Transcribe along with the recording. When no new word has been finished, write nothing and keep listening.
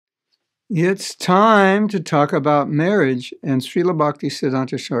It's time to talk about marriage, and Srila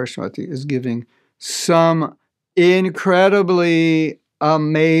Bhaktisiddhanta Saraswati is giving some incredibly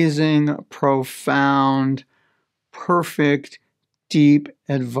amazing, profound, perfect, deep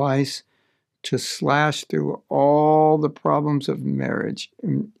advice to slash through all the problems of marriage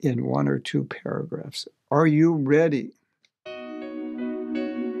in one or two paragraphs. Are you ready?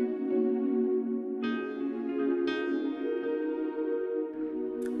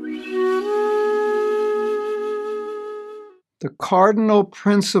 The cardinal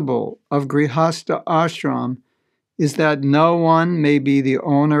principle of Grihastha Ashram is that no one may be the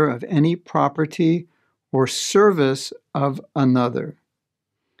owner of any property or service of another.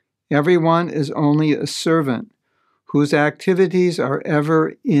 Everyone is only a servant whose activities are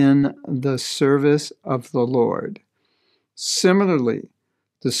ever in the service of the Lord. Similarly,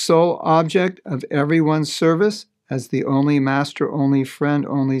 the sole object of everyone's service as the only master, only friend,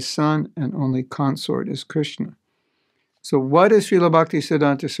 only son, and only consort is Krishna. So what is Srila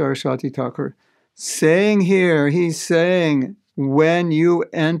Bhaktisiddhanta Saraswati Thakur saying here? He's saying when you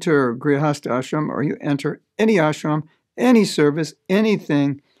enter Grihastha Ashram or you enter any ashram, any service,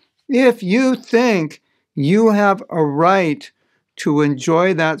 anything, if you think you have a right to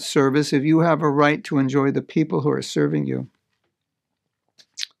enjoy that service, if you have a right to enjoy the people who are serving you,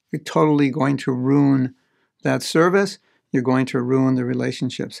 you're totally going to ruin that service. You're going to ruin the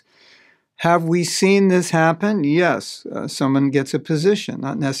relationships. Have we seen this happen? Yes. Someone gets a position,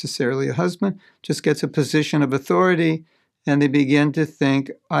 not necessarily a husband, just gets a position of authority, and they begin to think,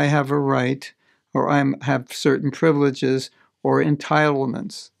 I have a right, or I have certain privileges or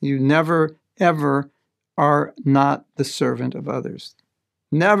entitlements. You never, ever are not the servant of others.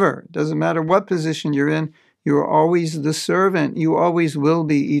 Never. Doesn't matter what position you're in, you're always the servant. You always will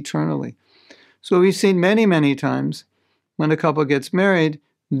be eternally. So we've seen many, many times when a couple gets married,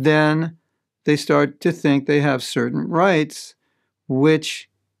 then they start to think they have certain rights, which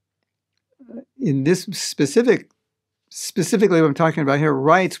in this specifically what I'm talking about here,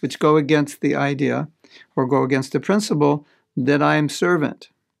 rights which go against the idea or go against the principle that I am servant.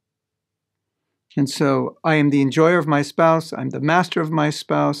 And so I am the enjoyer of my spouse, I'm the master of my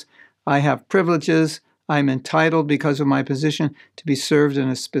spouse, I have privileges, I'm entitled because of my position to be served in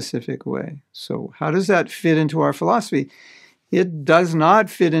a specific way. So how does that fit into our philosophy? It does not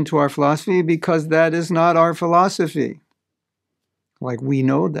fit into our philosophy because that is not our philosophy. Like, we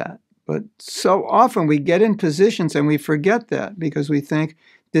know that. But so often we get in positions and we forget that because we think,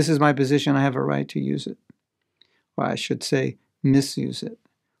 this is my position, I have a right to use it. Or I should say, misuse it.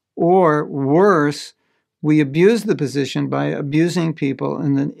 Or worse, we abuse the position by abusing people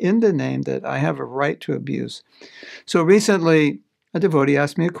in the name that I have a right to abuse. So recently, a devotee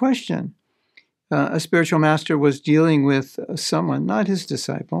asked me a question. A spiritual master was dealing with someone, not his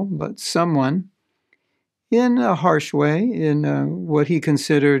disciple, but someone in a harsh way, in what he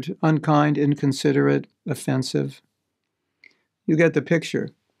considered unkind, inconsiderate, offensive. You get the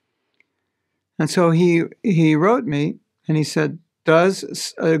picture. And so he wrote me and he said,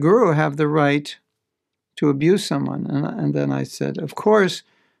 does a guru have the right to abuse someone? And then I said, of course,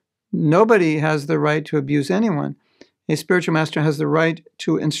 nobody has the right to abuse anyone. A spiritual master has the right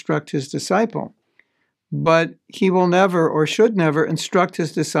to instruct his disciple. But he will never or should never instruct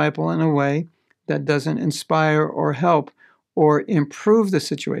his disciple in a way that doesn't inspire or help or improve the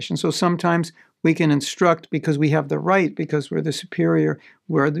situation. So sometimes we can instruct because we have the right, because we're the superior,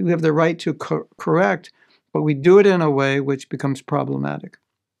 we have the right to correct, but we do it in a way which becomes problematic.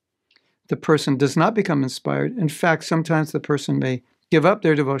 The person does not become inspired. In fact, sometimes the person may give up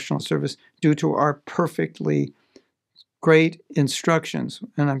their devotional service due to our perfectly great instructions,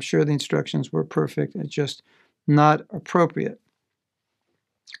 and I'm sure the instructions were perfect, it's just not appropriate,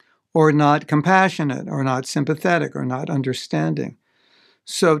 or not compassionate, or not sympathetic, or not understanding.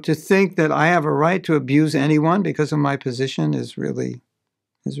 So to think that I have a right to abuse anyone because of my position is really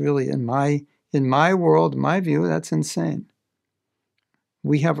in my world, my view, that's insane.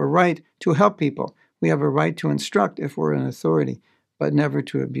 We have a right to help people. We have a right to instruct if we're in authority, but never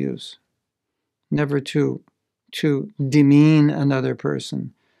to abuse, never to demean another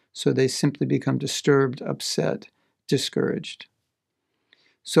person so they simply become disturbed, upset, discouraged.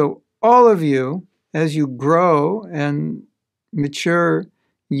 So all of you, as you grow and mature,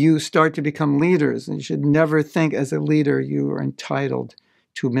 you start to become leaders. And you should never think as a leader you are entitled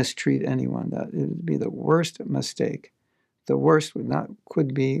to mistreat anyone. That would be the worst mistake. The worst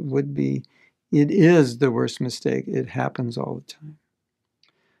would be, it is the worst mistake. It happens all the time.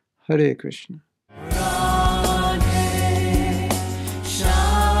 Hare Krishna.